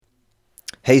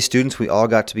Hey, students, we all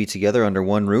got to be together under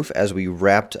one roof as we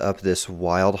wrapped up this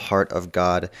Wild Heart of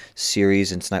God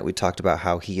series. And tonight we talked about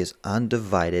how He is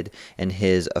undivided in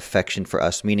His affection for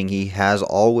us, meaning He has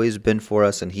always been for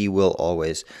us and He will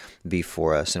always be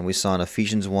for us. And we saw in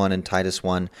Ephesians 1 and Titus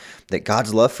 1 that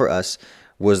God's love for us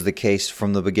was the case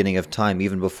from the beginning of time,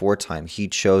 even before time. He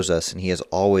chose us and He has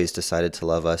always decided to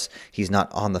love us. He's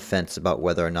not on the fence about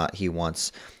whether or not He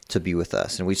wants to be with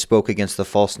us. And we spoke against the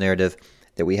false narrative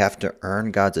that we have to earn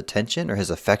God's attention or His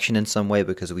affection in some way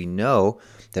because we know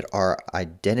that our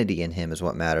identity in Him is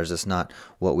what matters. It's not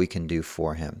what we can do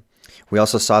for Him. We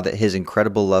also saw that His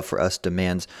incredible love for us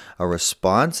demands a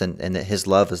response and that His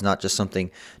love is not just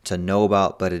something to know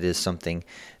about, but it is something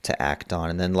to act on.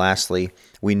 And then lastly,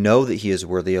 we know that He is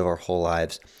worthy of our whole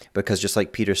lives because just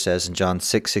like Peter says in John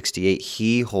 6:68,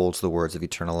 He holds the words of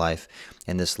eternal life.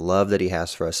 And this love that He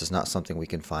has for us is not something we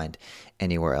can find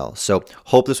anywhere else. So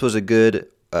hope this was a good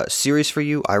series for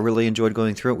you. I really enjoyed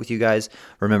going through it with you guys.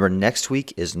 Remember, next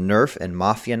week is Nerf and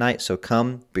Mafia night. So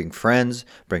come, bring friends,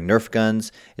 bring Nerf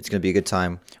guns. It's going to be a good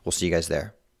time. We'll see you guys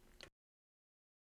there.